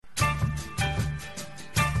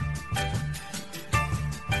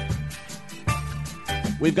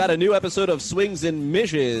We've got a new episode of Swings and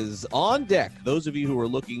Mishes on deck. Those of you who are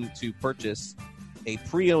looking to purchase a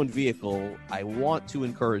pre-owned vehicle, I want to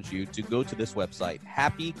encourage you to go to this website,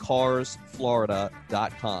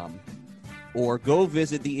 happycarsflorida.com, or go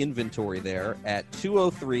visit the inventory there at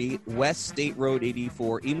 203 West State Road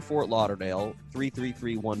 84 in Fort Lauderdale,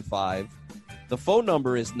 33315. The phone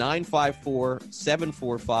number is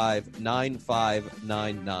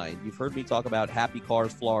 954-745-9599. You've heard me talk about Happy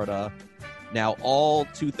Cars Florida now all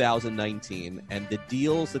 2019, and the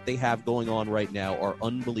deals that they have going on right now are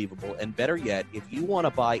unbelievable. And better yet, if you want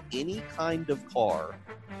to buy any kind of car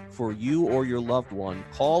for you or your loved one,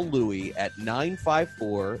 call Louie at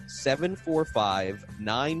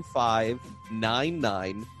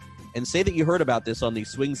 954-745-9599 and say that you heard about this on the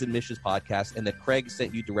Swings and Mishes podcast and that Craig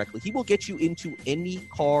sent you directly. He will get you into any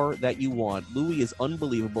car that you want. Louie is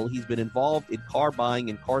unbelievable. He's been involved in car buying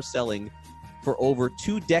and car selling for over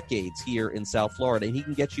 2 decades here in South Florida, and he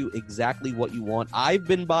can get you exactly what you want. I've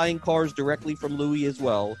been buying cars directly from Louie as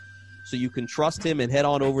well, so you can trust him and head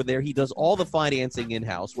on over there. He does all the financing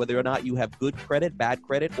in-house, whether or not you have good credit, bad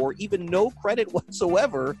credit, or even no credit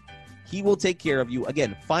whatsoever. He will take care of you.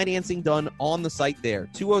 Again, financing done on the site there,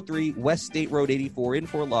 203 West State Road 84 in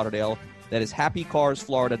Fort Lauderdale. That is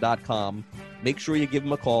happycarsflorida.com. Make sure you give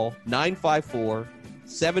him a call,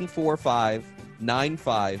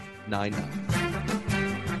 954-745-9599.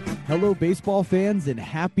 Hello, baseball fans, and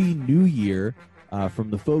Happy New Year. From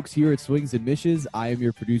the folks here at Swings and Mishes, I am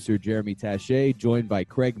your producer, Jeremy Taché, joined by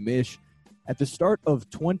Craig Mish. At the start of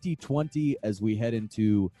 2020, as we head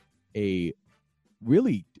into a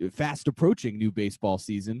really fast-approaching new baseball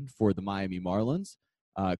season for the Miami Marlins.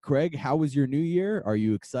 Craig, how was your new year? Are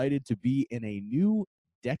you excited to be in a new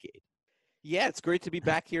decade? Yeah, it's great to be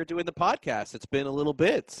back here doing the podcast. It's been a little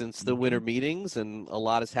bit since the winter meetings, and a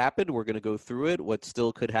lot has happened. We're going to go through it. What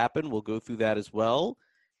still could happen, we'll go through that as well.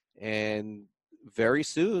 And very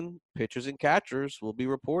soon, pitchers and catchers will be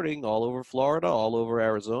reporting all over Florida, all over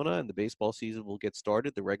Arizona, and the baseball season will get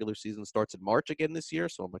started. The regular season starts in March again this year,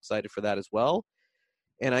 so I'm excited for that as well.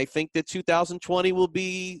 And I think that 2020 will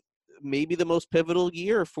be maybe the most pivotal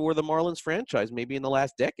year for the Marlins franchise, maybe in the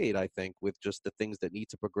last decade, I think, with just the things that need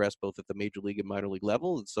to progress both at the major league and minor league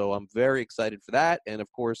level. And so I'm very excited for that. And,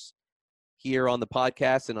 of course, here on the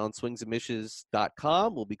podcast and on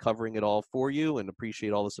swingsandmishes.com, we'll be covering it all for you and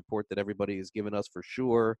appreciate all the support that everybody has given us for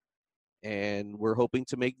sure. And we're hoping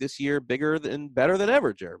to make this year bigger and better than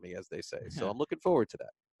ever, Jeremy, as they say. So I'm looking forward to that.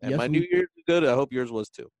 And Yes, my new year is good. I hope yours was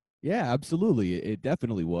too. Yeah, absolutely. It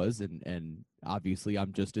definitely was. And obviously,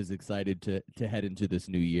 I'm just as excited to head into this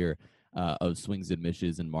new year of Swings and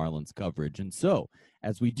Mishes and Marlins coverage. And so,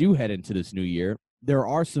 as we do head into this new year, there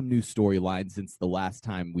are some new storylines since the last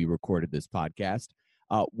time we recorded this podcast,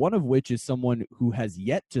 one of which is someone who has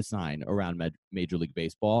yet to sign around Major League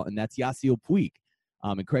Baseball, and that's Yasiel Puig.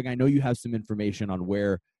 And Craig, I know you have some information on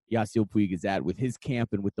where Yasiel Puig is at with his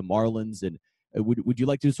camp and with the Marlins, and would you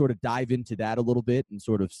like to sort of dive into that a little bit and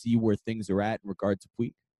sort of see where things are at in regard to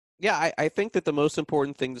Puig? Yeah, I think that the most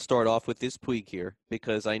important thing to start off with is Puig here,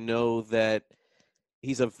 because I know that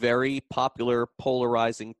he's a very popular,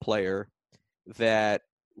 polarizing player that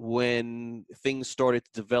when things started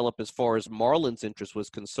to develop as far as Marlins' interest was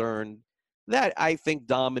concerned, that I think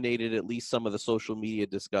dominated at least some of the social media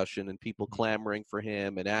discussion and people clamoring for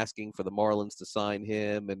him and asking for the Marlins to sign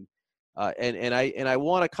him. And I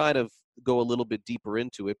want to kind of go a little bit deeper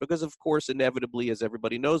into it because, of course, inevitably, as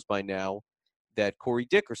everybody knows by now, that Corey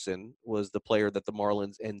Dickerson was the player that the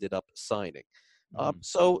Marlins ended up signing.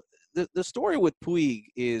 So the story with Puig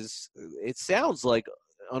is, it sounds like,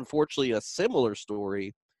 unfortunately, a similar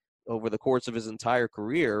story over the course of his entire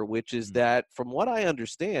career, which is that, from what I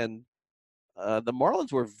understand, the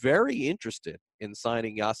Marlins were very interested in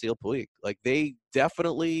signing Yasiel Puig. Like, they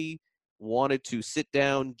definitely wanted to sit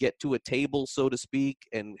down, get to a table, so to speak,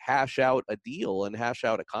 and hash out a deal and hash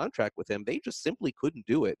out a contract with him. They just simply couldn't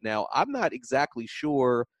do it. Now, I'm not exactly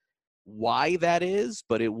sure why that is,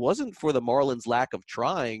 but it wasn't for the Marlins' lack of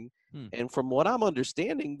trying. And from what I'm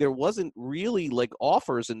understanding, there wasn't really like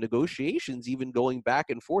offers and negotiations even going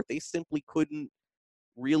back and forth. They simply couldn't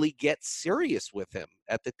really get serious with him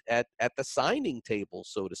at the signing table,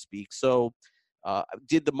 so to speak. So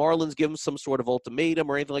did the Marlins give him some sort of ultimatum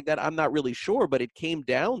or anything like that? I'm not really sure, but it came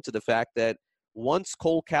down to the fact that once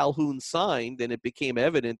Cole Calhoun signed and it became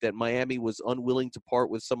evident that Miami was unwilling to part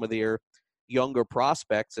with some of their younger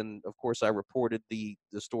prospects, and of course I reported the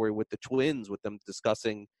story with the Twins with them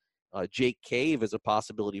discussing Jake Cave as a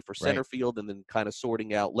possibility for center field and then kind of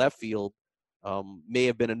sorting out left field may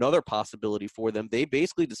have been another possibility for them. They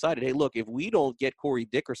basically decided, hey, look, if we don't get Corey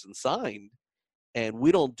Dickerson signed and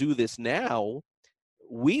we don't do this now,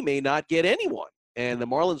 we may not get anyone. And the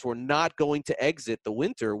Marlins were not going to exit the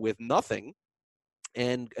winter with nothing.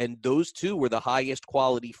 And those two were the highest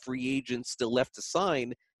quality free agents still left to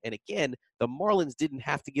sign. And again, the Marlins didn't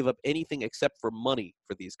have to give up anything except for money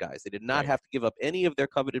for these guys. They did not have to give up any of their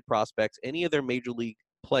coveted prospects, any of their major league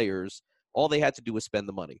players. All they had to do was spend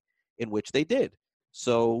the money, in which they did.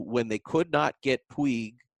 So when they could not get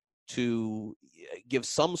Puig to give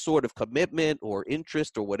some sort of commitment or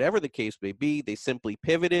interest or whatever the case may be, they simply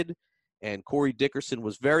pivoted. And Corey Dickerson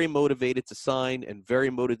was very motivated to sign and very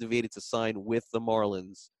motivated to sign with the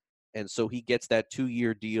Marlins. And so he gets that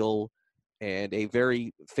 2-year deal and a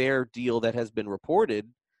very fair deal that has been reported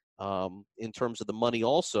in terms of the money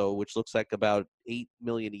also, which looks like about $8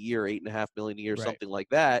 million a year, $8.5 million a year, something like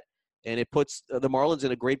that. And it puts the Marlins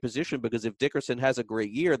in a great position because if Dickerson has a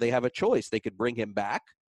great year, they have a choice. They could bring him back,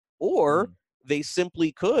 or they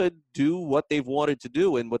simply could do what they've wanted to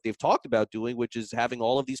do and what they've talked about doing, which is having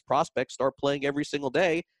all of these prospects start playing every single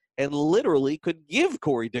day and literally could give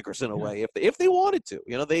Corey Dickerson away if they wanted to.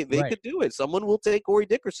 You know, they could do it. Someone will take Corey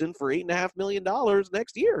Dickerson for $8.5 million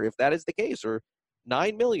next year if that is the case, or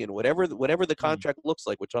 $9 million, whatever the contract looks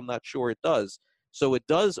like, which I'm not sure it does. So it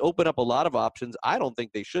does open up a lot of options. I don't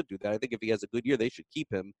think they should do that. I think if he has a good year, they should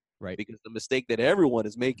keep him. Right. Because the mistake that everyone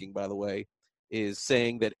is making, by the way, is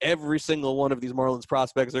saying that every single one of these Marlins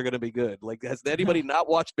prospects are going to be good. Like, has anybody not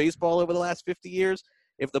watched baseball over the last 50 years?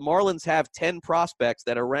 If the Marlins have 10 prospects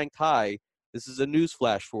that are ranked high, this is a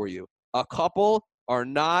newsflash for you. A couple are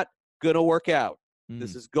not going to work out.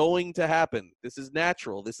 This is going to happen. This is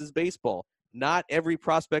natural. This is baseball. Not every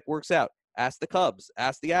prospect works out. Ask the Cubs.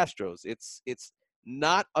 Ask the Astros. It's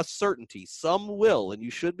not a certainty. Some will, and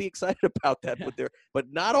you should be excited about that. But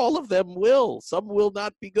not all of them will. Some will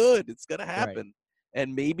not be good. It's going to happen,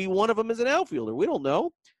 and maybe one of them is an outfielder. We don't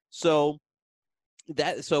know. So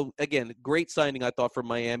again, great signing, I thought, from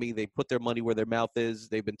Miami. They put their money where their mouth is.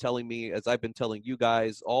 They've been telling me, as I've been telling you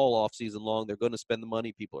guys all off season long, they're going to spend the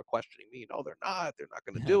money. People are questioning me. No, they're not. They're not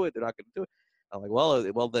going to do it. They're not going to do it. I'm like,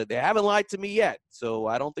 well, they haven't lied to me yet, so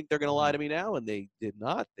I don't think they're going to lie to me now, and they did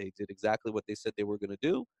not. They did exactly what they said they were going to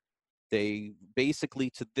do. They basically,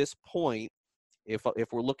 to this point, if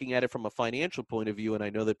we're looking at it from a financial point of view, and I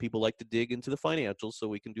know that people like to dig into the financials, so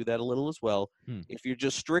we can do that a little as well. If you're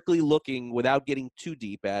just strictly looking without getting too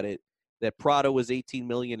deep at it, that Prado was $18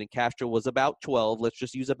 million and Castro was about 12. Let's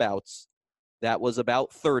just use abouts. That was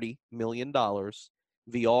about $30 million.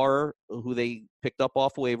 VR, who they picked up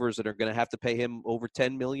off waivers and are going to have to pay him over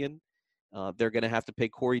 $10 million. They're going to have to pay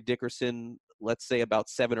Corey Dickerson, let's say about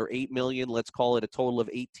 $7 or $8 million. Let's call it a total of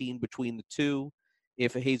 18 between the two.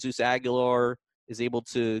 If Jesus Aguilar is able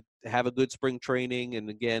to have a good spring training and,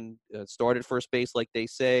 again, start at first base like they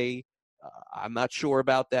say, I'm not sure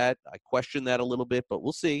about that. I question that a little bit, but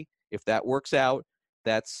we'll see. If that works out,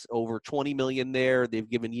 that's over $20 million there. They've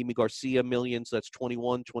given Yimi Garcia $1 million, so that's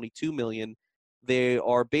 $21, $22 million. They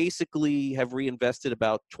are basically have reinvested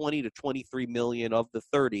about 20 to 23 million of the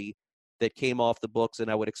 30 that came off the books, and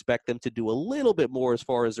I would expect them to do a little bit more as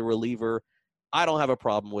far as a reliever. I don't have a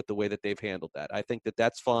problem with the way that they've handled that. I think that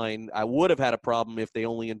that's fine. I would have had a problem if they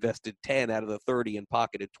only invested 10 out of the 30 and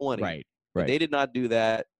pocketed 20. Right. But they did not do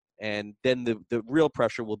that, and then the real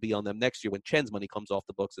pressure will be on them next year when Chen's money comes off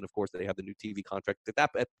the books, and of course they have the new TV contract.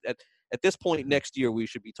 At this point next year, we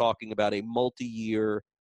should be talking about a multi-year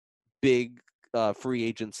big free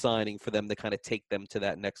agent signing for them to kind of take them to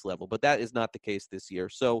that next level. But that is not the case this year.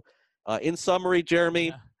 So in summary,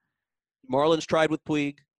 Jeremy, Marlins tried with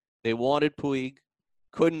Puig. They wanted Puig,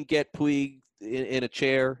 couldn't get Puig in a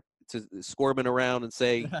chair to squirming around and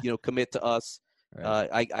say, commit to us.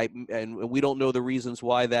 And we don't know the reasons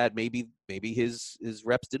why that. Maybe his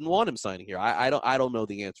reps didn't want him signing here. I don't know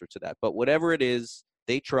the answer to that. But whatever it is,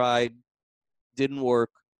 they tried, didn't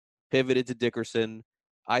work, pivoted to Dickerson.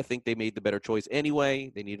 I think they made the better choice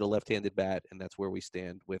anyway. They need a left-handed bat, and that's where we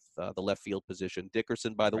stand with the left field position.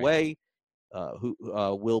 Dickerson, by the way, who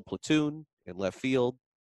will platoon in left field.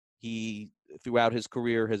 He, throughout his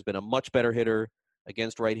career, has been a much better hitter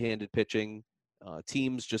against right-handed pitching.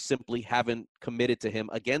 Teams just simply haven't committed to him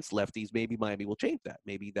against lefties. Maybe Miami will change that.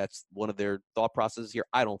 Maybe that's one of their thought processes here.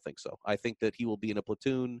 I don't think so. I think that he will be in a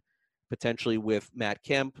platoon, potentially with Matt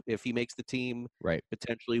Kemp if he makes the team,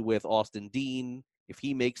 potentially with Austin Dean if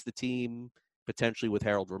he makes the team, potentially with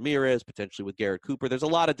Harold Ramirez, potentially with Garrett Cooper. There's a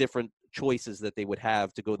lot of different choices that they would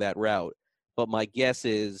have to go that route. But my guess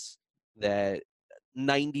is that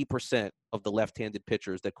 90% of the left-handed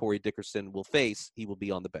pitchers that Corey Dickerson will face, he will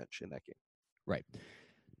be on the bench in that game. Right.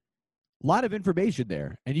 A lot of information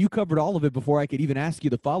there, and you covered all of it before I could even ask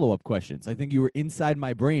you the follow-up questions. I think you were inside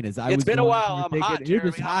my brain as I It's was been a going while. through I'm thinking, hot, you're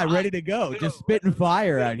just Jeremy. I'm high, hot. ready to go, Let's just go. spitting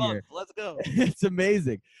fire It's been out a month. here. Let's go. It's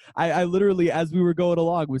amazing. I literally, as we were going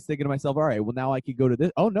along, was thinking to myself, all right, well, now I could go to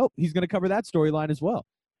this. Oh, no, he's going to cover that storyline as well.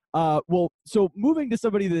 Well, so moving to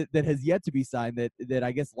somebody that has yet to be signed that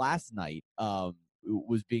I guess last night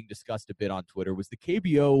was being discussed a bit on Twitter was the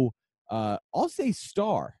KBO, I'll say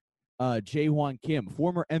star, Jae-Hwan Kim,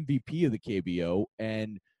 former MVP of the KBO.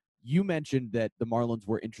 And you mentioned that the Marlins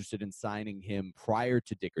were interested in signing him prior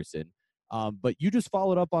to Dickerson. But you just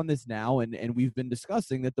followed up on this now, and we've been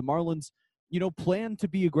discussing that the Marlins, plan to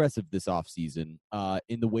be aggressive this offseason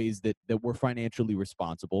in the ways that we're financially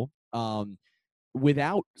responsible.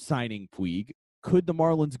 Without signing Puig, could the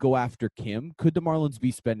Marlins go after Kim? Could the Marlins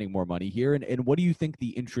be spending more money here? And what do you think the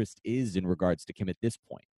interest is in regards to Kim at this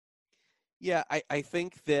point? Yeah, I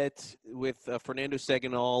think that with Fernando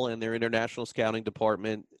Seganol and their international scouting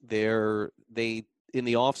department, they in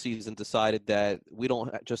the offseason decided that we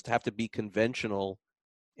don't just have to be conventional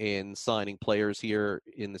in signing players here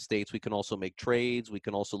in the States. We can also make trades. We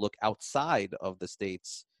can also look outside of the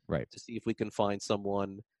States Right. to see if we can find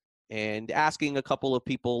someone. And asking a couple of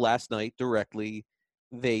people last night directly,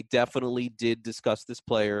 they definitely did discuss this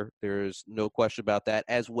player. There's no question about that,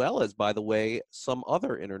 as well as, by the way, some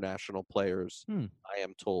other international players, I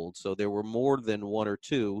am told. So there were more than one or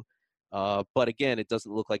two. But again, it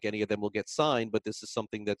doesn't look like any of them will get signed, but this is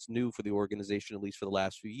something that's new for the organization, at least for the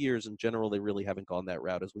last few years. In general, they really haven't gone that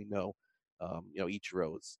route, as we know.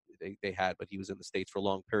 Ichiro, they had, but he was in the States for a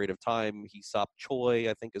long period of time. Hisop Choi,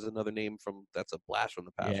 I think, is another name that's a blast from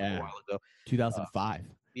the past from a while ago. 2005.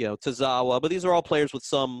 Tazawa, but these are all players with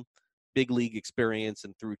some big league experience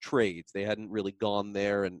and through trades. They hadn't really gone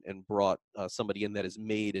there and brought somebody in that has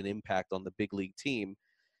made an impact on the big league team.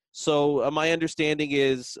 So my understanding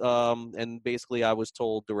is, and basically I was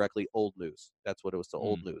told directly, old news. That's what it was to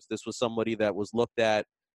old news. This was somebody that was looked at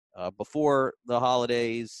before the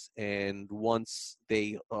holidays, and once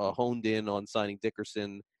they honed in on signing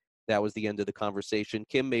Dickerson, that was the end of the conversation.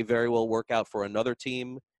 Kim may very well work out for another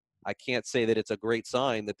team. I can't say that it's a great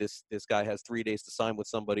sign that this guy has 3 days to sign with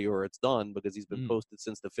somebody or it's done, because he's been posted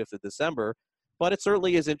since the 5th of December. But it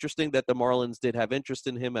certainly is interesting that the Marlins did have interest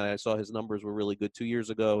in him, and I saw his numbers were really good 2 years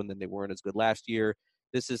ago, and then they weren't as good last year.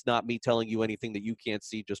 This is not me telling you anything that you can't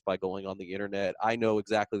see just by going on the internet. I know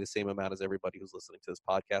exactly the same amount as everybody who's listening to this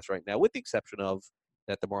podcast right now, with the exception of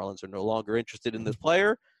that the Marlins are no longer interested in this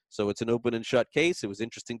player. So it's an open and shut case. It was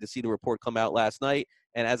interesting to see the report come out last night.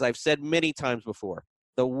 And as I've said many times before,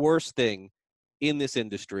 the worst thing in this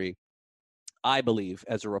industry, I believe,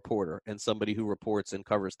 as a reporter and somebody who reports and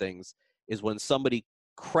covers things, is when somebody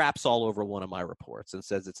craps all over one of my reports and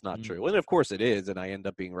says it's not true. And of course it is, and I end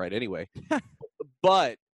up being right anyway.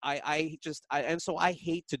 But so I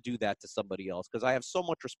hate to do that to somebody else, because I have so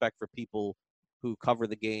much respect for people who cover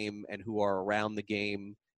the game and who are around the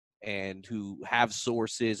game and who have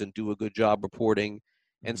sources and do a good job reporting.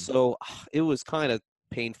 And so it was kind of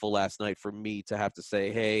painful last night for me to have to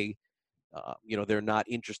say, hey, they're not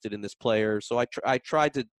interested in this player. So I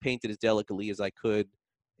tried to paint it as delicately as I could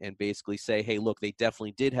and basically say, hey, look, they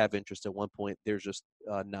definitely did have interest at one point. There's just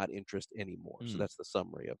not interest anymore. So that's the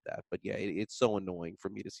summary of that. But yeah, it's so annoying for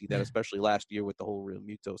me to see that, especially last year with the whole Real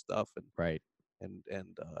Muto stuff. And right.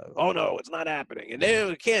 And oh no, it's not happening, and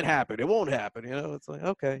it can't happen. It won't happen. It's like,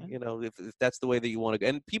 okay, if that's the way that you want to go,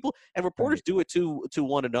 and people and reporters do it to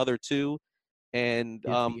one another too. And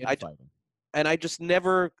I just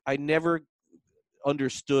never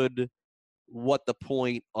understood what the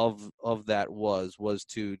point of that was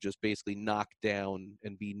to just basically knock down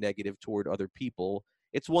and be negative toward other people.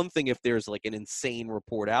 It's one thing if there's like an insane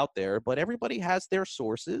report out there, but everybody has their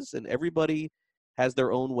sources and everybody has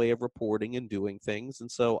their own way of reporting and doing things.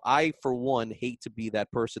 And so I, for one, hate to be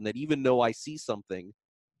that person that even though I see something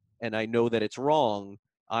and I know that it's wrong,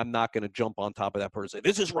 I'm not going to jump on top of that person and say,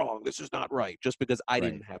 this is wrong, this is not right, just because I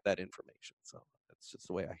didn't have that information. So that's just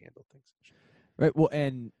the way I handle things. Right. Well,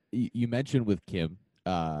 and you mentioned with Kim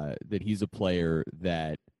that he's a player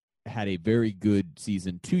that had a very good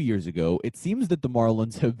season 2 years ago. It seems that the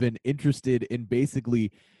Marlins have been interested in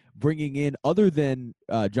basically bringing in, other than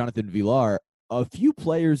Jonathan Villar, a few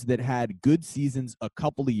players that had good seasons a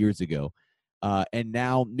couple of years ago and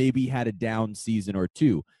now maybe had a down season or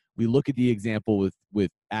two. We look at the example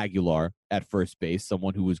with Aguilar at first base,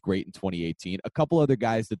 someone who was great in 2018. A couple other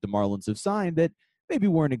guys that the Marlins have signed that maybe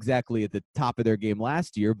weren't exactly at the top of their game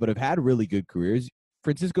last year, but have had really good careers.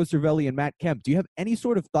 Francisco Cervelli and Matt Kemp. Do you have any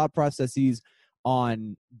sort of thought processes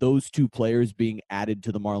on those two players being added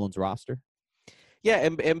to the Marlins roster? Yeah,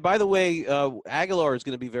 and by the way, Aguilar is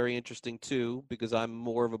going to be very interesting too, because I'm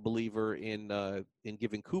more of a believer in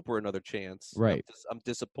giving Cooper another chance. Right. I'm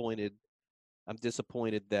disappointed. I'm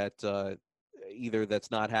disappointed that either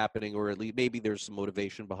that's not happening, or at least maybe there's some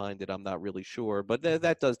motivation behind it. I'm not really sure, but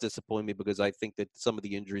that does disappoint me, because I think that some of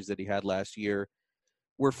the injuries that he had last year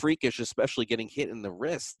were freakish, especially getting hit in the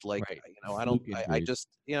wrist. Like, Right. I Fluke just,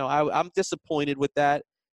 I'm disappointed with that.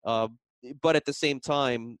 Uh, but at the same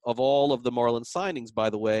time, of all of the Marlins signings,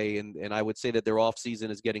 by the way, and I would say that their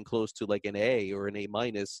offseason is getting close to like an A or an A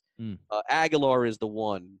minus. Mm. Aguilar is the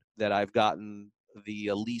one that I've gotten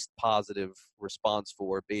the least positive response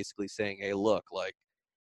for, basically saying, "Hey, look, like,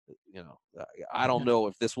 I don't know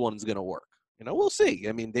if this one's going to work. We'll see."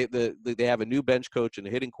 I mean, they have a new bench coach and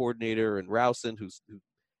a hitting coordinator, and Rousen, who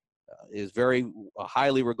is very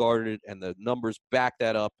highly regarded, and the numbers back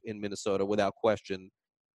that up in Minnesota without question.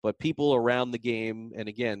 But people around the game, and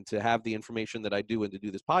again, to have the information that I do and to do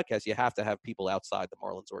this podcast, you have to have people outside the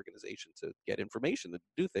Marlins organization to get information, to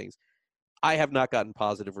do things. I have not gotten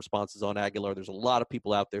positive responses on Aguilar. There's a lot of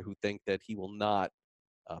people out there who think that he will not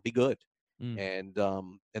be good.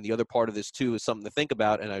 Mm. And the other part of this too is something to think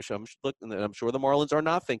about. And I'm sure the Marlins are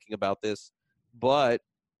not thinking about this, but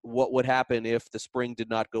what would happen if the spring did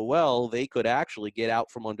not go well? They could actually get out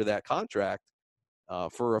from under that contract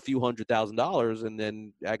for a few $100,000, and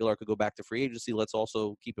then Aguilar could go back to free agency. Let's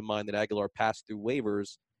also keep in mind that Aguilar passed through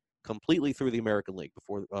waivers completely through the American League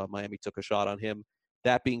before Miami took a shot on him.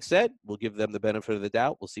 That being said, we'll give them the benefit of the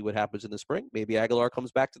doubt. We'll see what happens in the spring. Maybe Aguilar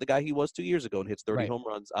comes back to the guy he was 2 years ago and hits 30 Right. home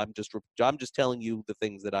runs. I'm just telling you the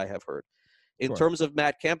things that I have heard. In Sure. terms of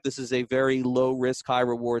Matt Kemp, this is a very low risk, high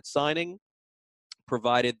reward signing,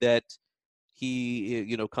 provided that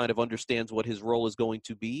he, kind of understands what his role is going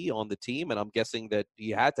to be on the team. And I'm guessing that he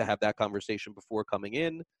had to have that conversation before coming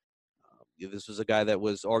in. This was a guy that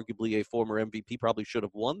was arguably a former MVP, probably should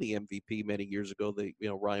have won the MVP many years ago.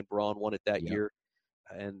 Ryan Braun won it that year,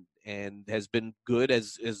 and has been good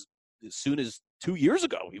as soon as 2 years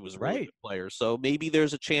ago. He was a really good player. So maybe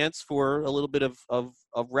there's a chance for a little bit of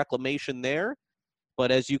reclamation there.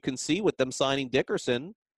 But as you can see with them signing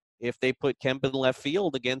Dickerson, if they put Kemp in left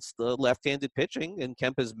field against the left-handed pitching, and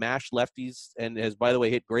Kemp has mashed lefties and has, by the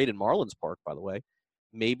way, hit great in Marlins Park, by the way,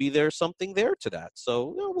 maybe there's something there to that.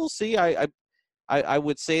 So we'll see. I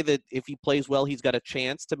would say that if he plays well, he's got a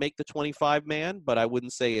chance to make the 25-man, but I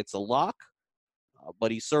wouldn't say it's a lock.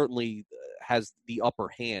 But he certainly has the upper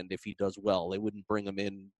hand if he does well. They wouldn't bring him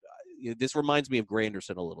in. This reminds me of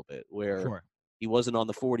Granderson a little bit, where he wasn't on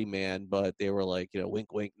the 40-man, but they were like,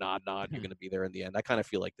 wink, wink, nod, nod, you're going to be there in the end. I kind of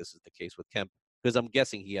feel like this is the case with Kemp, because I'm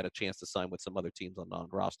guessing he had a chance to sign with some other teams on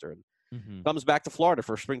non-roster, and comes back to Florida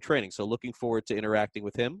for spring training. So looking forward to interacting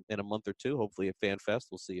with him in a month or two, hopefully at FanFest.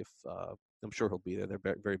 We'll see if I'm sure he'll be there.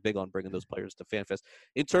 They're very big on bringing those players to FanFest.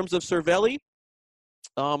 In terms of Cervelli,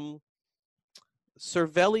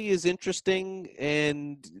 Cervelli is interesting,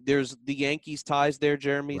 and there's the Yankees ties there,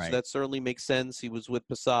 Jeremy, so that certainly makes sense. He was with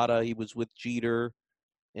Posada, he was with Jeter,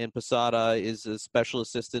 and Posada is a special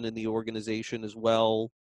assistant in the organization as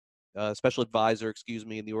well, special advisor,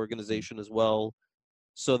 in the organization as well.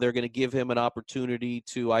 So they're going to give him an opportunity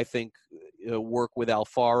to, I think, work with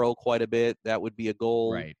Alfaro quite a bit. That would be a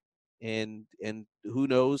goal. Right. And who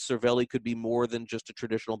knows, Cervelli could be more than just a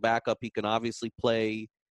traditional backup. He can obviously play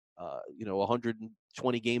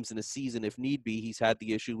 120 games in a season if need be. He's had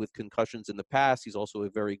the issue with concussions in the past. He's also a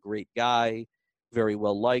very great guy, very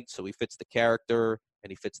well liked, so he fits the character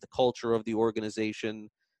and he fits the culture of the organization.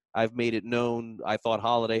 I've made it known I thought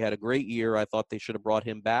Holiday had a great year. I thought they should have brought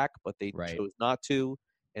him back, but they chose not to,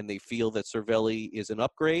 and they feel that Cervelli is an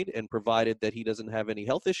upgrade, and provided that he doesn't have any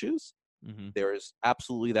health issues, there is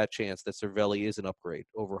absolutely that chance that Cervelli is an upgrade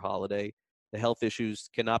over Holiday. The health issues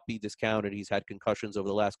cannot be discounted. He's had concussions over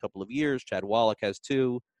the last couple of years. Chad Wallach has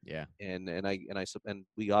too. Yeah. And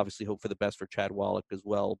we obviously hope for the best for Chad Wallach as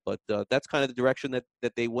well. But that's kind of the direction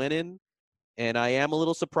that they went in. And I am a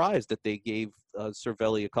little surprised that they gave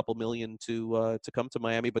Cervelli a couple million to come to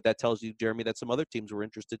Miami. But that tells you, Jeremy, that some other teams were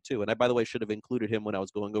interested too. And I, by the way, should have included him when I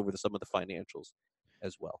was going over some of the financials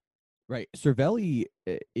as well. Right. Cervelli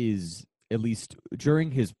is, at least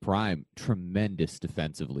during his prime, tremendous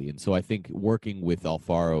defensively. And so I think working with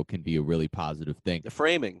Alfaro can be a really positive thing. The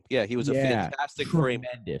framing. Yeah, he was a fantastic framer.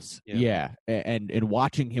 Tremendous. Yeah. And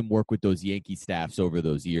watching him work with those Yankee staffs over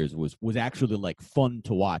those years was actually like fun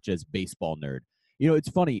to watch as baseball nerd. It's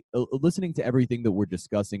funny, listening to everything that we're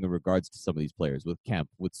discussing in regards to some of these players, with Kemp,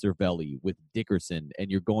 with Cervelli, with Dickerson,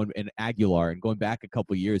 and and Aguilar, and going back a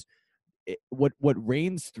couple of years, what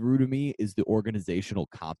reigns through to me is the organizational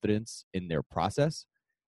confidence in their process,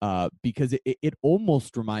 because it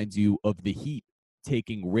almost reminds you of the Heat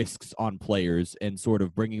taking risks on players and sort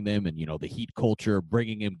of bringing them and, the Heat culture,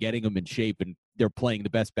 bringing them, getting them in shape, and they're playing the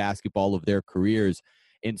best basketball of their careers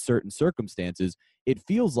in certain circumstances. It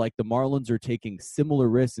feels like the Marlins are taking similar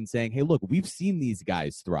risks and saying, hey, look, we've seen these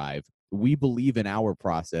guys thrive. We believe in our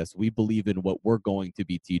process. We believe in what we're going to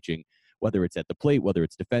be teaching, whether it's at the plate, whether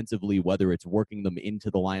it's defensively, whether it's working them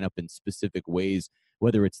into the lineup in specific ways,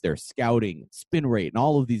 whether it's their scouting, spin rate, and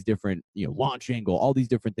all of these different, launch angle, all these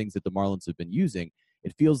different things that the Marlins have been using.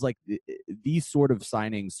 It feels like these sort of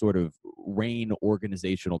signings sort of reign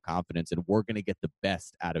organizational confidence, and we're going to get the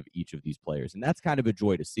best out of each of these players. And that's kind of a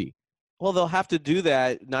joy to see. Well, they'll have to do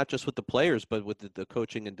that not just with the players, but with the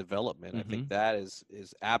coaching and development. I think that is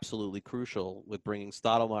absolutely crucial with bringing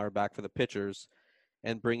Stottlemyre back for the pitchers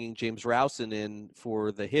and bringing James Rowson in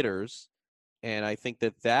for the hitters. And I think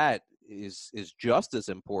that is just as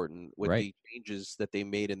important with the changes that they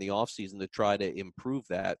made in the offseason to try to improve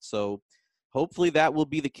that. So hopefully that will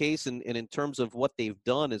be the case. And in terms of what they've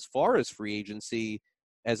done as far as free agency,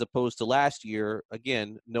 as opposed to last year,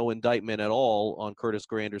 again, no indictment at all on Curtis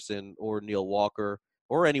Granderson or Neil Walker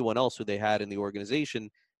or anyone else who they had in the organization.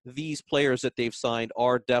 These players that they've signed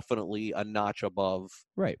are definitely a notch above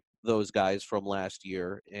those guys from last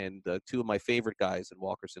year. And two of my favorite guys in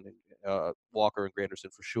Walker and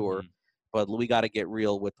Granderson for sure. But we got to get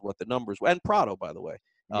real with what the numbers were. And Prado, by the way.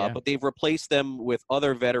 But they've replaced them with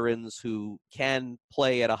other veterans who can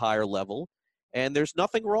play at a higher level. And there's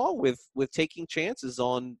nothing wrong with taking chances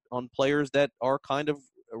on players that are kind of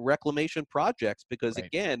reclamation projects because,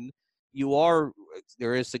 again,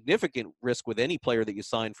 there is significant risk with any player that you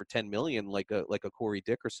sign for $10 million, like a Corey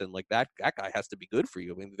Dickerson. Like that guy has to be good for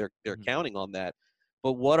you. I mean, they're counting on that.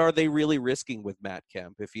 But what are they really risking with Matt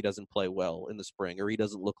Kemp if he doesn't play well in the spring or he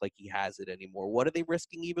doesn't look like he has it anymore? What are they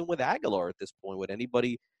risking even with Aguilar at this point? Would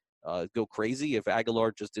anybody go crazy if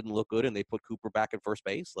Aguilar just didn't look good and they put Cooper back at first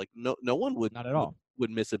base? Like no one would not at all would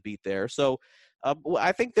miss a beat there. So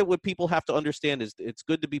I think that what people have to understand is it's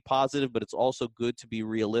good to be positive, but it's also good to be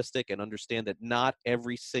realistic and understand that not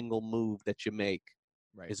every single move that you make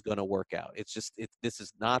is going to work out. It's just this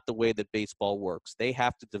is not the way that baseball works. They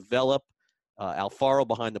have to develop Alfaro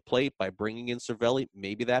behind the plate by bringing in Cervelli.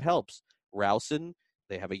 Maybe that helps. Rowson,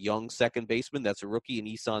 they have a young second baseman that's a rookie in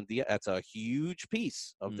Isan Diaz. That's a huge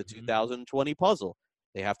piece of the 2020 puzzle.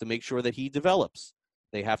 They have to make sure that he develops.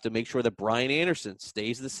 They have to make sure that Brian Anderson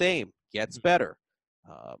stays the same, gets better.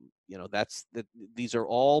 These are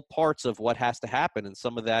all parts of what has to happen, and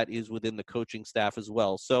some of that is within the coaching staff as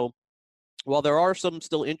well. So while there are some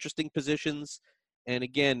still interesting positions, and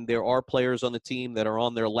again, there are players on the team that are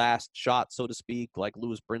on their last shot, so to speak, like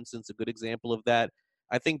Lewis Brinson's a good example of that.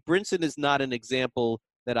 I think Brinson is not an example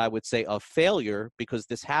that I would say of failure because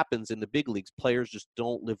this happens in the big leagues. Players just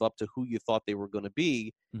don't live up to who you thought they were going to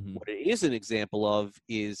be. What it is an example of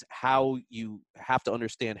is how you have to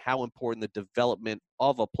understand how important the development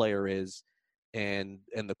of a player is and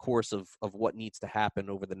the course of what needs to happen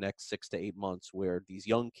over the next 6 to 8 months, where these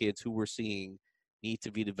young kids who we're seeing need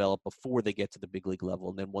to be developed before they get to the big league level.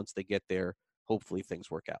 And then once they get there, hopefully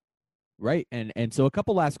things work out. Right. And so a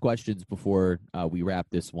couple last questions before we wrap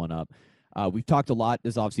this one up. We've talked a lot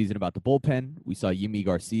this offseason about the bullpen. We saw Yimi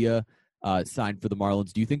Garcia signed for the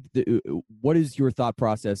Marlins. Do you think what is your thought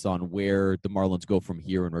process on where the Marlins go from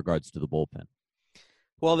here in regards to the bullpen?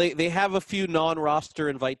 Well, they have a few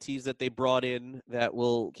non-roster invitees that they brought in that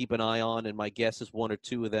we'll keep an eye on, and my guess is one or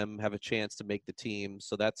two of them have a chance to make the team.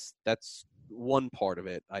 So that's one part of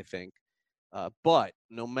it, I think. But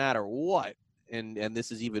no matter what, and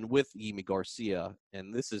this is even with Yimi Garcia,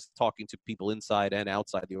 and this is talking to people inside and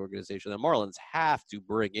outside the organization, the Marlins have to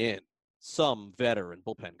bring in some veteran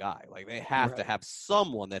bullpen guy. Like they have to have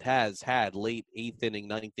someone that has had late 8th inning,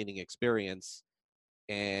 9th inning experience,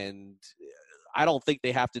 and I don't think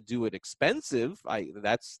they have to do it expensive.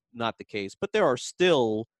 That's not the case, but there are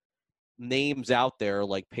still names out there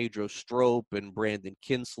like Pedro Strop and Brandon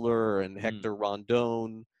Kinsler and Hector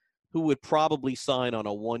Rondon who would probably sign on a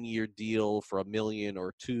 1-year deal for $1 million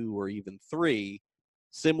or $2 million or even $3 million,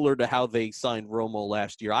 similar to how they signed Romo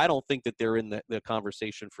last year. I don't think that they're in the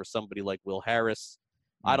conversation for somebody like Will Harris.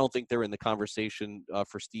 I don't think they're in the conversation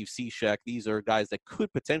for Steve Cishek. These are guys that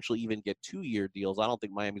could potentially even get 2-year deals. I don't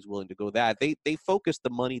think Miami's willing to go that. They focused the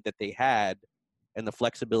money that they had and the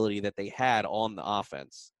flexibility that they had on the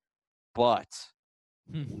offense. But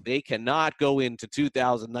they cannot go into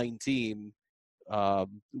 2019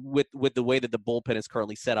 with the way that the bullpen is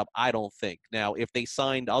currently set up, I don't think. Now, if they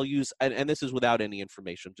signed, I'll use, and this is without any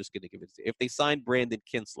information, I'm just going to give it, if they signed Brandon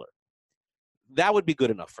Kinsler, that would be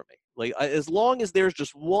good enough for me. Like, as long as there's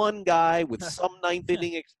just one guy with some ninth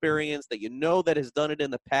inning experience that that has done it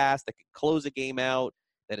in the past, that can close a game out,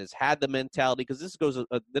 that has had the mentality, because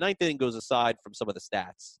the ninth inning goes aside from some of the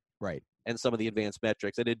stats. Right. And some of the advanced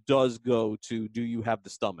metrics, and it does go to, do you have the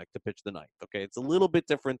stomach to pitch the ninth? Okay, it's a little bit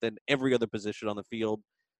different than every other position on the field.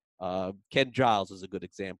 Ken Giles is a good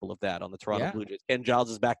example of that on the Toronto Blue Jays. Ken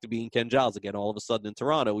Giles is back to being Ken Giles again. All of a sudden in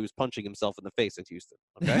Toronto, he was punching himself in the face at Houston.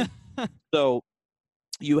 Okay, so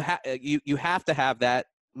you have to have that.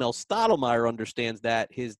 Mel Stottlemyre understands that.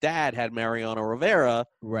 His dad had Mariano Rivera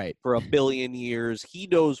for a billion years. He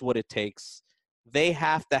knows what it takes. They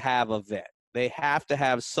have to have a vet. They have to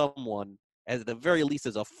have someone, at the very least,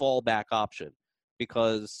 as a fallback option,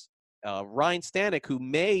 because Ryan Stanek, who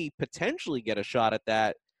may potentially get a shot at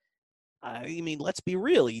that, I mean, let's be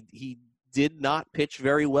real. He did not pitch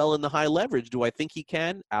very well in the high leverage. Do I think he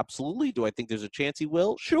can? Absolutely. Do I think there's a chance he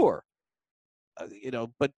will? Sure.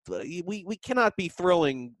 But we cannot be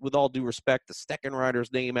throwing, with all due respect, the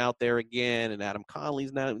Steckenrider's name out there again and Adam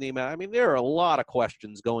Conley's name out. I mean, there are a lot of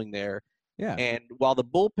questions going there. Yeah. And while the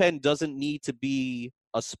bullpen doesn't need to be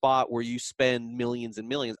a spot where you spend millions and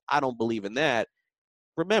millions, I don't believe in that.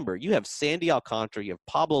 Remember, you have Sandy Alcantara, you have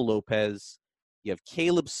Pablo Lopez, you have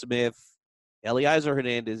Caleb Smith, Eliezer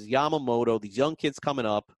Hernandez, Yamamoto, these young kids coming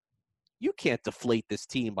up. You can't deflate this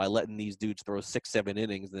team by letting these dudes throw 6-7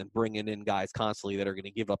 innings and then bringing in guys constantly that are going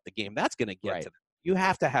to give up the game. That's going to get to them. You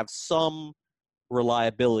have to have some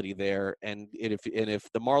reliability there, and if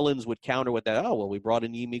the Marlins would counter with that, we brought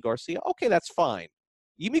in Yimi Garcia, okay, that's fine.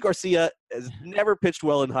 Yimi Garcia has never pitched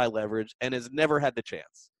well in high leverage and has never had the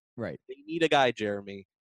chance. Right. They need a guy, Jeremy,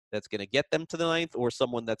 that's going to get them to the ninth, or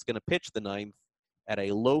someone that's going to pitch the ninth at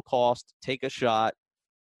a low cost, take a shot,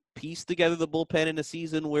 piece together the bullpen in a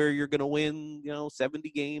season where you're going to win, 70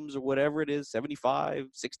 games or whatever it is, 75,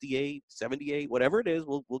 68, 78, whatever it is.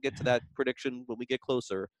 We'll get to that prediction when we get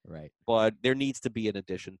closer. Right. But there needs to be an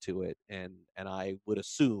addition to it, and I would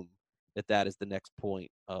assume that is the next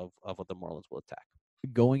point of what the Marlins will attack.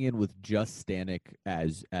 Going in with just Stanek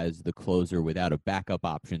as the closer without a backup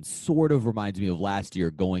option sort of reminds me of last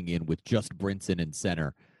year going in with just Brinson in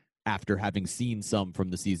center, after having seen some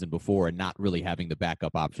from the season before and not really having the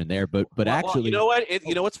backup option there. But actually, you know what?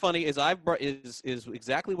 You know what's funny is is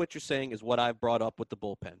exactly what you're saying is what I've brought up with the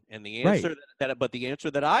bullpen. And the answer the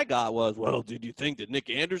answer that I got was, well, did you think that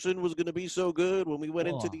Nick Anderson was going to be so good when we went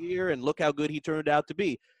into the year? And look how good he turned out to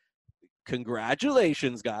be.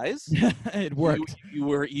 Congratulations, guys. It worked.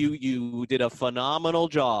 You did a phenomenal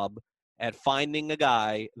job at finding a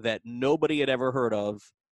guy that nobody had ever heard of,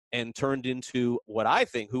 and turned into who I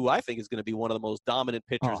think is going to be one of the most dominant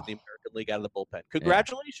pitchers in the American League out of the bullpen.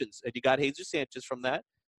 Congratulations. Yeah. And you got Jesus Sanchez from that.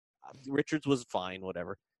 Richards was fine,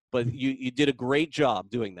 whatever. But you did a great job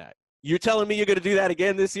doing that. You're telling me you're going to do that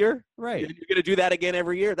again this year? Right. You're going to do that again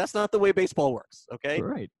every year? That's not the way baseball works, okay?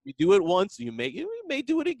 Right. You do it once, you may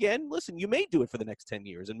do it again. Listen, you may do it for the next 10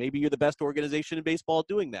 years, and maybe you're the best organization in baseball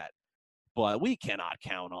doing that. But we cannot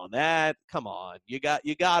count on that. Come on. You got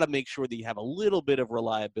to make sure that you have a little bit of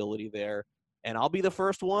reliability there. And I'll be the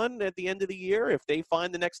first one at the end of the year. If they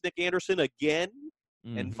find the next Nick Anderson again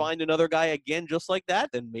and find another guy again just like that,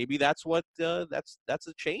 then maybe that's what that's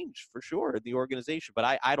a change for sure in the organization. But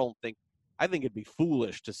I think it'd be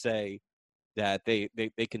foolish to say that they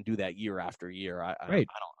can do that year after year. I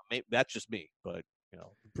don't. Maybe that's just me, but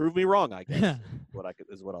prove me wrong, I guess.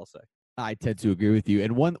 is what I'll say. I tend to agree with you.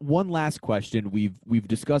 And one last question. We've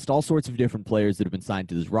discussed all sorts of different players that have been signed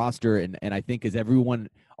to this roster, and I think as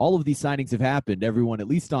all of these signings have happened, everyone, at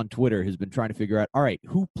least on Twitter, has been trying to figure out, all right,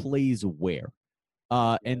 who plays where?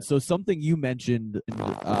 And so something you mentioned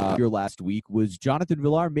here last week was Jonathan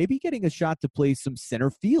Villar maybe getting a shot to play some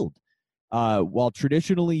center field. While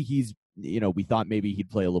traditionally he's, we thought maybe he'd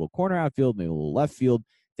play a little corner outfield, maybe a little left field,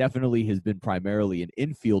 definitely has been primarily an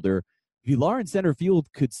infielder. Villar in center field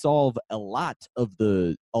could solve a lot of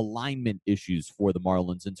the alignment issues for the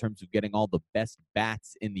Marlins in terms of getting all the best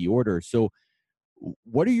bats in the order. So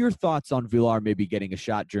what are your thoughts on Villar maybe getting a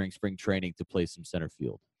shot during spring training to play some center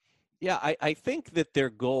field? Yeah, I think that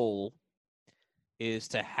their goal is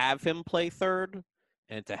to have him play third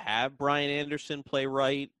and to have Brian Anderson play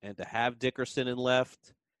right and to have Dickerson in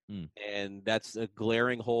left. And that's a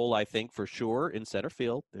glaring hole, I think, for sure in center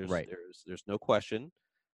field. There's no question.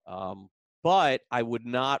 But I would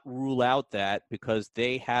not rule out that because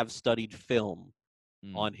they have studied film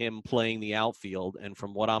on him playing the outfield. And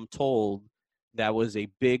from what I'm told, that was a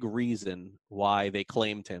big reason why they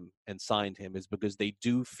claimed him and signed him, is because they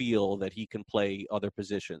do feel that he can play other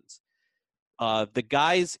positions. The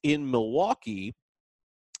guys in Milwaukee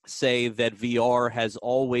say that VR has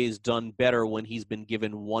always done better when he's been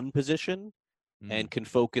given one position and can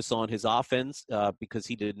focus on his offense because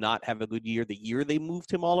he did not have a good year the year they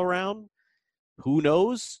moved him all around. Who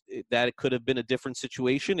knows? That it could have been a different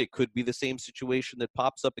situation. It could be the same situation that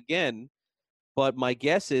pops up again. But my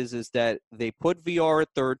guess is that they put VR at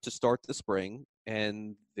third to start the spring,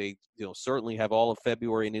 and they certainly have all of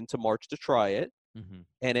February and into March to try it. Mm-hmm.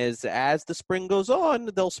 And as the spring goes on,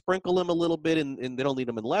 they'll sprinkle him a little bit, and they don't need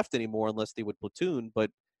him in left anymore unless they would platoon. But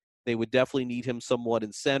they would definitely need him somewhat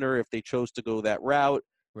in center if they chose to go that route.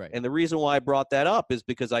 Right. And the reason why I brought that up is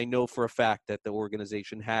because I know for a fact that the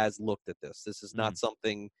organization has looked at this. This is not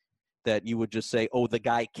something that you would just say, oh, the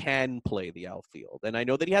guy can play the outfield. And I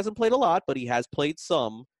know that he hasn't played a lot, but he has played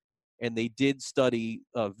some. And they did study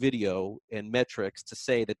video and metrics to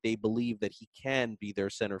say that they believe that he can be their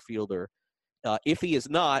center fielder. If he is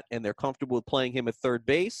not, and they're comfortable with playing him at third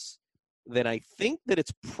base, then I think that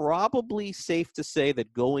it's probably safe to say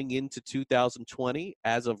that going into 2020,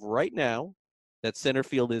 as of right now, that center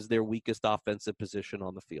field is their weakest offensive position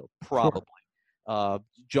on the field. Probably. Sure.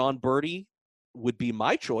 John Birdie would be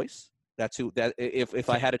my choice. That's who. That if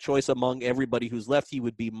I had a choice among everybody who's left, he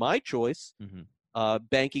would be my choice.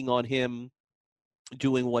 Banking on him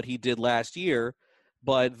doing what he did last year.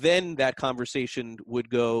 But then that conversation would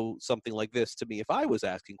go something like this to me if I was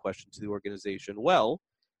asking questions to the organization. Well,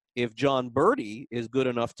 if John Birdie is good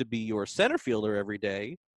enough to be your center fielder every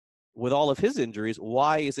day, with all of his injuries,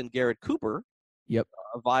 why isn't Garrett Cooper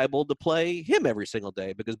viable to play him every single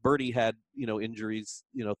day? Because Birdie had injuries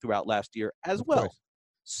throughout last year as well.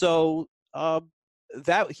 So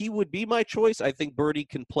that he would be my choice. I think Birdie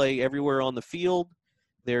can play everywhere on the field.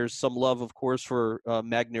 There's some love, of course, for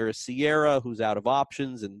Magneuris Sierra, who's out of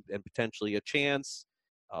options and potentially a chance.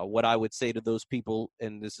 What I would say to those people,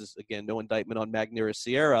 and this is, again, no indictment on Magneuris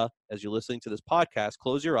Sierra, as you're listening to this podcast,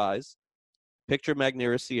 close your eyes, picture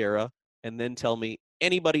Magneuris Sierra, and then tell me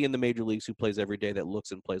anybody in the major leagues who plays every day that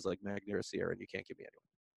looks and plays like Magneuris Sierra, and you can't give me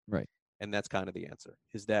anyone. Right. And that's kind of the answer,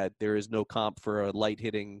 is that there is no comp for a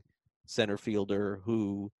light-hitting center fielder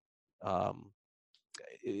who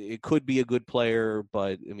it could be a good player,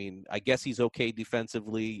 but, I mean, I guess he's okay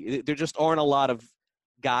defensively. There just aren't a lot of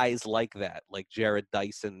guys like that, like Jared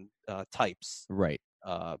Dyson types. Right.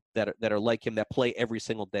 That are like him, that play every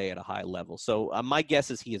single day at a high level. So my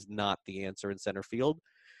guess is he is not the answer in center field.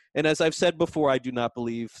 And as I've said before, I do not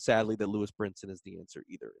believe, sadly, that Lewis Brinson is the answer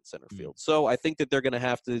either in center field. So I think that they're going to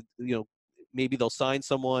have to, maybe they'll sign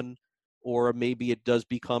someone, or maybe it does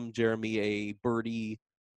become Jeremy a Birdie,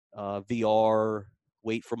 VR,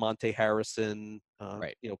 wait for Monte Harrison.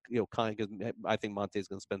 Right. Kind of. I think Monte's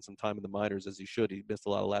going to spend some time in the minors, as he should. He missed a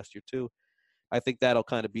lot of last year too. I think that'll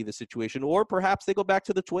kind of be the situation. Or perhaps they go back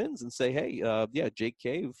to the Twins and say, hey, Jake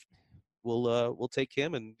Cave, we'll take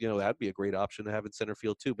him, and that'd be a great option to have in center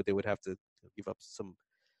field too. But they would have to give up some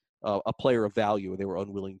a player of value. They were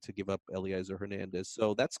unwilling to give up Eliezer Hernandez.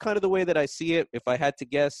 So that's kind of the way that I see it. If I had to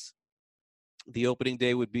guess, the opening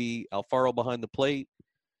day would be Alfaro behind the plate.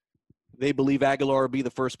 They believe Aguilar will be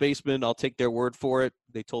the first baseman. I'll take their word for it.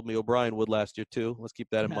 They told me O'Brien would last year too. Let's keep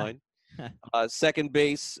that in mind. Second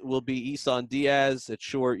base will be Isan Diaz. At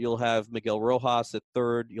short, you'll have Miguel Rojas. At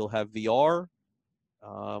third, you'll have VR.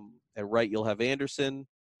 At right, you'll have Anderson.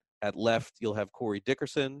 At left, you'll have Corey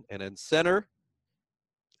Dickerson. And in center,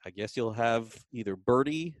 I guess you'll have either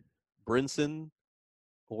Birdie, Brinson,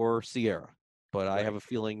 or Sierra. But I have a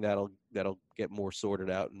feeling that'll get more sorted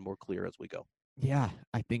out and more clear as we go. Yeah,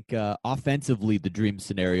 I think offensively, the dream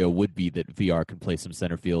scenario would be that VR can play some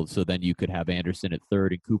center field, so then you could have Anderson at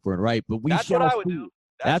third and Cooper and right. But that's what I would do.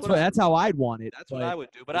 That's how I'd want it. That's what I would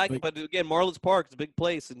do. But again, Marlins Park is a big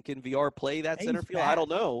place, and can VR play that center field? I don't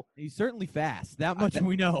know. He's certainly fast. That much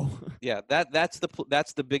we know. Yeah, that's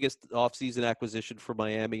the biggest offseason acquisition for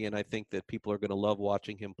Miami, and I think that people are going to love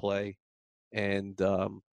watching him play. And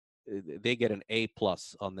they get an A+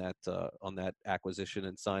 on that acquisition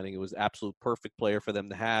and signing. It was absolute perfect player for them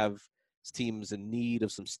to have. His team's in need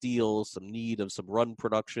of some steals, some need of some run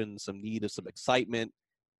production, some need of some excitement.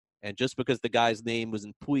 And just because the guy's name was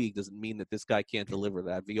in Puig doesn't mean that this guy can't deliver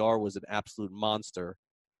that. VR was an absolute monster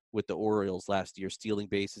with the Orioles last year, stealing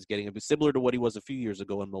bases, getting him similar to what he was a few years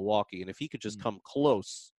ago in Milwaukee. And if he could just come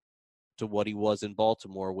close to what he was in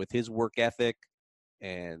Baltimore with his work ethic,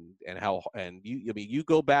 and you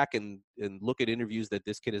go back and look at interviews that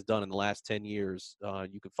this kid has done in the last 10 years.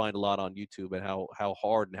 You can find a lot on YouTube, and how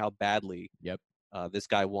hard and how badly this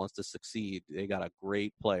guy wants to succeed. They got a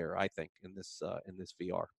great player, I think, in this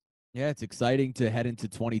VR. Yeah, it's exciting to head into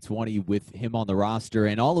 2020 with him on the roster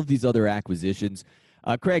and all of these other acquisitions.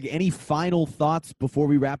 Craig, any final thoughts before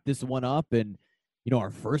we wrap this one up? And our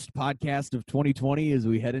first podcast of 2020 as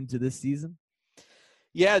we head into this season?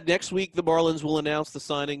 Yeah, next week the Marlins will announce the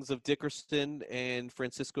signings of Dickerson and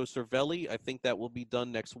Francisco Cervelli. I think that will be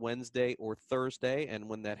done next Wednesday or Thursday, and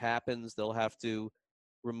when that happens, they'll have to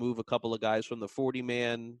remove a couple of guys from the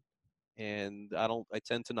 40-man, and I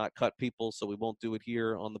tend to not cut people, so we won't do it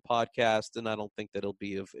here on the podcast, and I don't think that it'll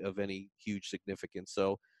be of any huge significance.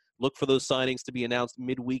 So look for those signings to be announced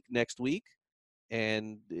midweek next week.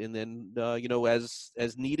 And then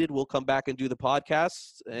as needed, we'll come back and do the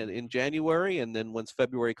podcast in January, and then once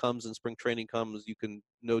February comes and spring training comes, you can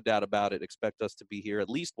no doubt about it expect us to be here at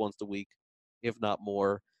least once a week, if not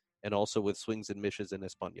more, and also with Swings and Mishes in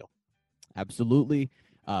Espanol. Absolutely.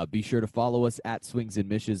 Be sure to follow us at Swings and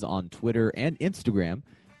Mishes on Twitter and Instagram,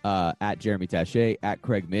 at Jeremy Taché, at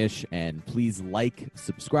Craig Mish, and please like,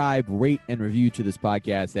 subscribe, rate, and review to this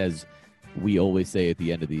podcast, as we always say at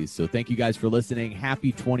the end of these. So thank you guys for listening.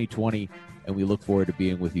 Happy 2020, and we look forward to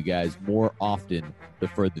being with you guys more often the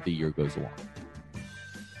further the year goes along.